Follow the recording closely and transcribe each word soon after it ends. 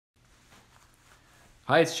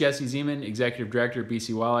Hi, it's Jesse Zeman, Executive Director of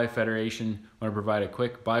BC Wildlife Federation. I want to provide a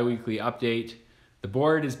quick bi-weekly update. The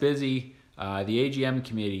board is busy. The AGM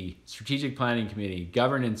committee, Strategic Planning Committee,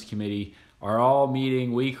 Governance Committee are all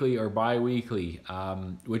meeting weekly or bi-weekly,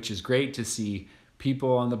 which is great to see.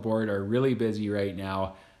 People on the board are really busy right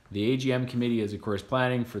now. The AGM committee is of course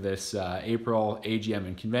planning for this April AGM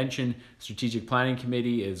and convention. Strategic Planning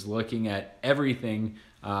Committee is looking at everything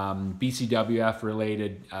BCWF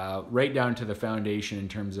related, right down to the foundation in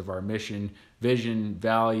terms of our mission, vision,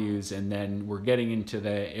 values, and then we're getting into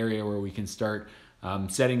the area where we can start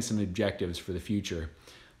setting some objectives for the future.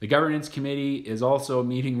 The Governance Committee is also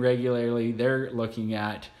meeting regularly. They're looking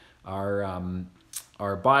at our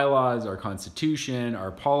bylaws, our constitution,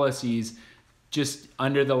 our policies, just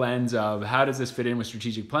under the lens of how does this fit in with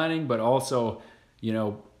strategic planning, but also,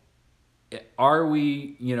 are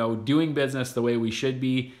we, doing business the way we should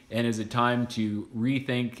be, and is it time to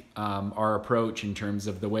rethink our approach in terms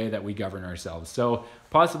of the way that we govern ourselves? So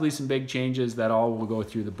possibly some big changes that all will go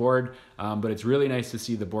through the board, but it's really nice to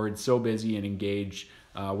see the board so busy and engaged,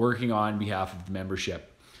 working on behalf of the membership.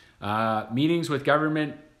 Meetings with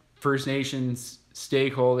government, First Nations,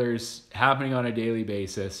 stakeholders happening on a daily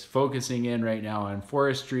basis, focusing in right now on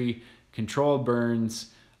forestry, controlled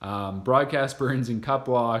burns, broadcast burns and cut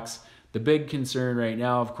blocks. The big concern right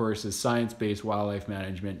now, of course, is science-based wildlife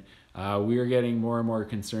management. We are getting more and more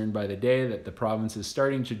concerned by the day that the province is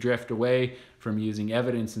starting to drift away from using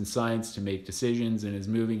evidence and science to make decisions and is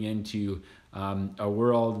moving into a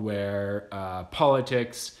world where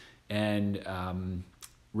politics and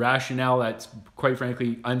rationale that's quite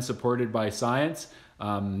frankly unsupported by science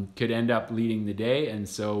could end up leading the day. And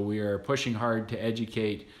so we are pushing hard to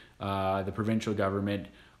educate the provincial government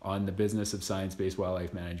on the business of science-based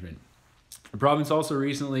wildlife management. The province also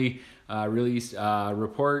recently released a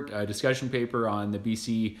report, a discussion paper on the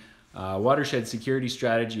BC Watershed Security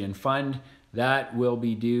Strategy and Fund. That will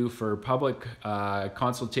be due for public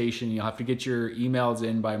consultation. You'll have to get your emails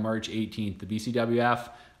in by March 18th. The BCWF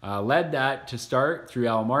led that to start through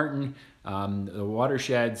Al Martin. The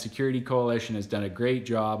Watershed Security Coalition has done a great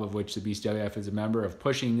job, of which the BCWF is a member, of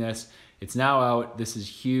pushing this. It's now out. This is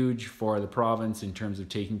huge for the province in terms of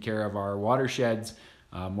taking care of our watersheds.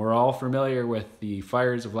 We're all familiar with the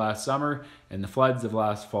fires of last summer and the floods of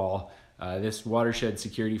last fall. This Watershed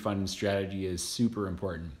Security Fund and strategy is super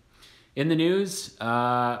important. In the news,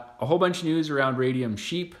 a whole bunch of news around Radium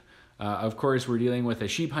sheep. Of course, we're dealing with a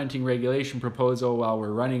sheep hunting regulation proposal while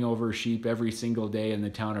we're running over sheep every single day in the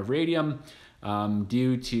town of Radium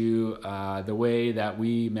due to the way that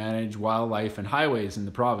we manage wildlife and highways in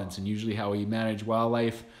the province. And usually how we manage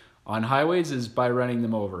wildlife on highways is by running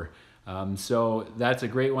them over. So that's a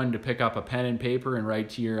great one to pick up a pen and paper and write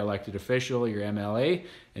to your elected official, your MLA,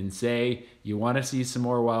 and say you want to see some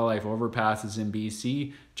more wildlife overpasses in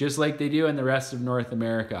BC, just like they do in the rest of North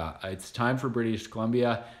America. It's time for British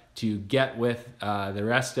Columbia to get with the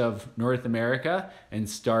rest of North America and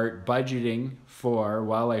start budgeting for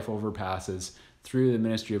wildlife overpasses through the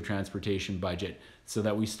Ministry of Transportation budget so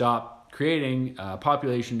that we stop creating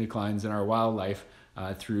population declines in our wildlife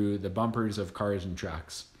through the bumpers of cars and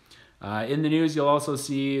trucks. In the news, you'll also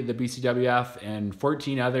see the BCWF and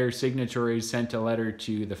 14 other signatories sent a letter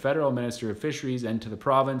to the Federal Minister of Fisheries and to the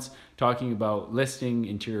province talking about listing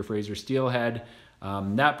Interior Fraser Steelhead.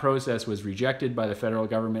 That process was rejected by the federal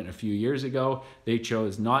government a few years ago. They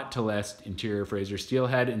chose not to list Interior Fraser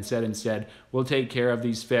Steelhead and said instead, we'll take care of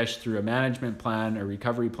these fish through a management plan, a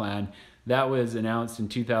recovery plan. That was announced in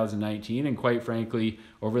 2019, and quite frankly,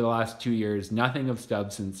 over the last 2 years, nothing of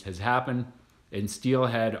substance has happened. And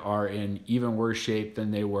steelhead are in even worse shape than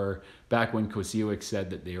they were back when Kosiewicz said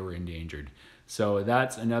that they were endangered. So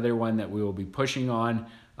that's another one that we will be pushing on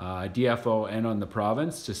DFO and on the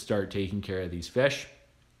province to start taking care of these fish.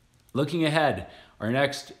 Looking ahead, our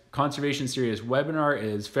next Conservation Series webinar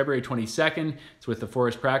is February 22nd. It's with the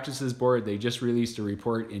Forest Practices Board. They just released a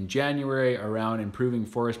report in January around improving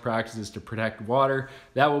forest practices to protect water.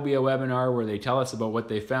 That will be a webinar where they tell us about what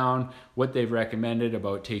they found, what they've recommended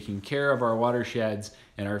about taking care of our watersheds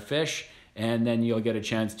and our fish, and then you'll get a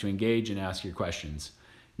chance to engage and ask your questions.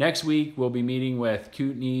 Next week, we'll be meeting with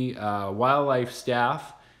Kootenay wildlife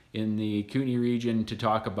staff in the Kootenay region to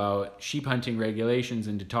talk about sheep hunting regulations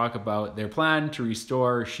and to talk about their plan to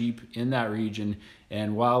restore sheep in that region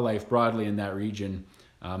and wildlife broadly in that region.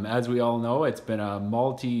 As we all know, it's been a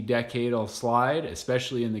multi-decadal slide,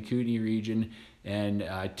 especially in the Kootenay region, and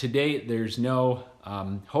to date there's no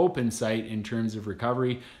hope in sight in terms of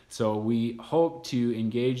recovery. So we hope to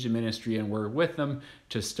engage the ministry and work with them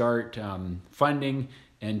to start funding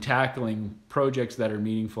and tackling projects that are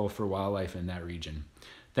meaningful for wildlife in that region.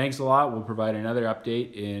 Thanks a lot. We'll provide another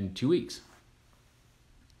update in 2 weeks.